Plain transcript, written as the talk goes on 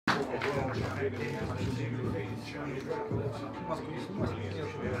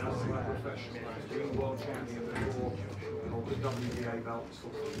WBA belt,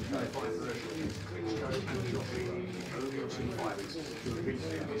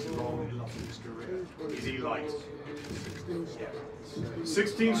 is he light?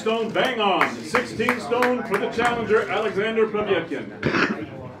 16 stone, bang on. 16 stone for the challenger, Alexander Povetkin.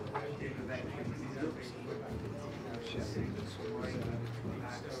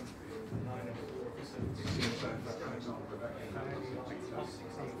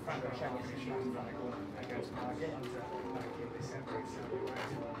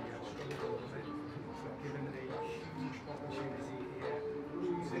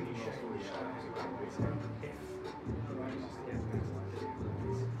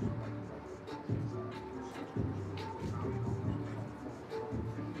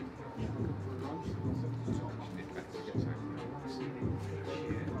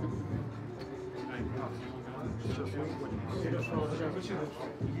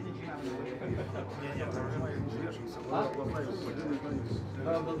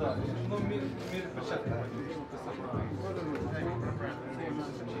 Да. Ну, мир початку.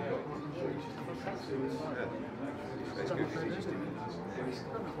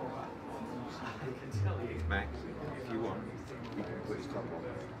 Max, if you want, you can put his top on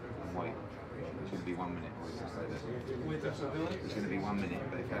and wait. It's going to be 1 minute. It's going to be 1 minute,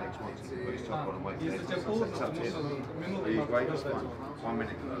 but if Alex wants to put his top on and wait, it's up to him. Are you great? It's fine. 1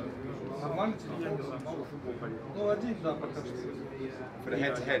 minute. Нормально тебе? Ну, один, да, пока что. For the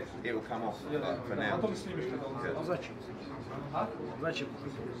head-to-head, it will come off for now. Потом снимешь, когда он сделает. А зачем? А? Зачем?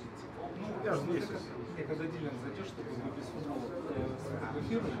 Ну, я же здесь. Когда Диллиан зайдет, чтобы без футбола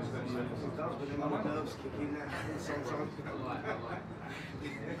фотографировать, нормально?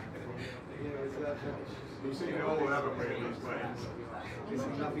 You've seen it all, haven't we, in these players?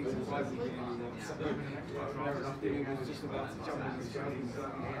 Nothing surprising.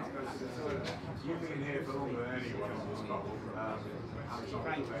 You've been here for longer than anyone in this bubble.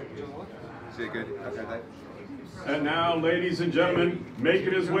 Is it good? Okay, Dave. And now, ladies and gentlemen,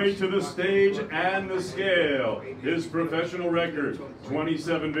 making his way to the stage and the scale. His professional record,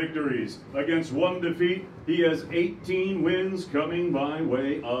 27 victories. Against 1 defeat, he has 18 wins coming by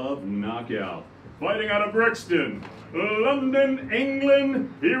way of knockout. Fighting out of Brixton, London, England,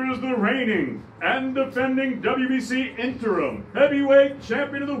 here is the reigning and defending WBC interim heavyweight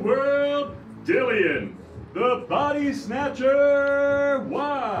champion of the world, Dillian, the body snatcher,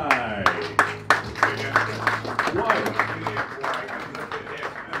 Whyte.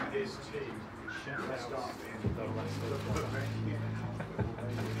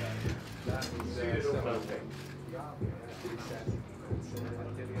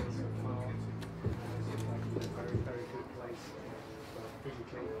 Very good place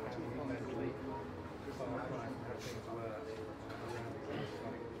physically and mentally. Far from how things were around his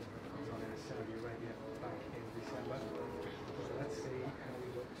life. He was on in Saudi Arabia back in December. So let's see how he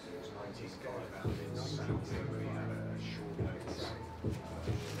looks. 95 out in Saudi Arabia, had a short notice.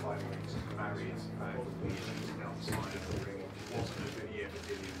 5 weeks married, outside of the ring. It wasn't a good year for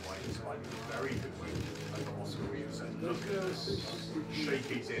Dillian Whyte, despite a very good win over Oscar Reeves. And look at this shape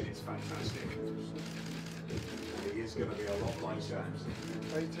he's in, it's fantastic. It is going to be a lot like that.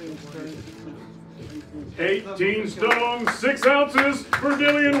 18 stone, 6 ounces for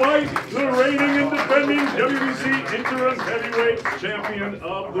Dillian Whyte, the reigning and defending WBC interim heavyweight champion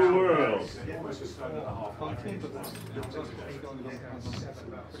of the world. Almost a stone and a half.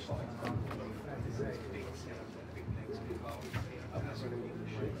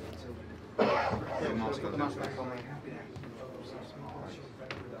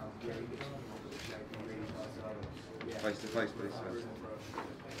 Face to face, please.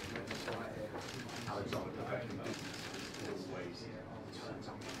 Alexander Povetkin always turns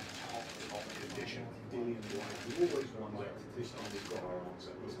up in top condition. Dillian Whyte, we always wonder, this time we've got our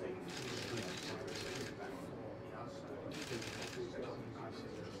answer, he's taking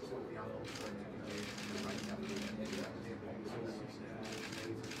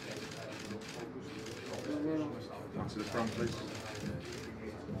One to the front, please.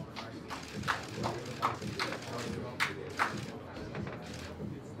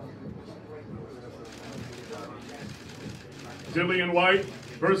 Dillian Whyte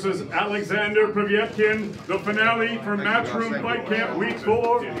versus Alexander Povetkin, the finale for Matchroom Fight Camp Week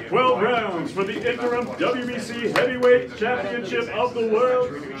 4, 12 rounds for the interim WBC Heavyweight Championship of the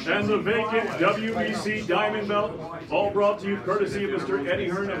World and the vacant WBC Diamond Belt, all brought to you courtesy of Mr. Eddie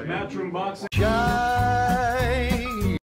Hearn of Matchroom Boxing.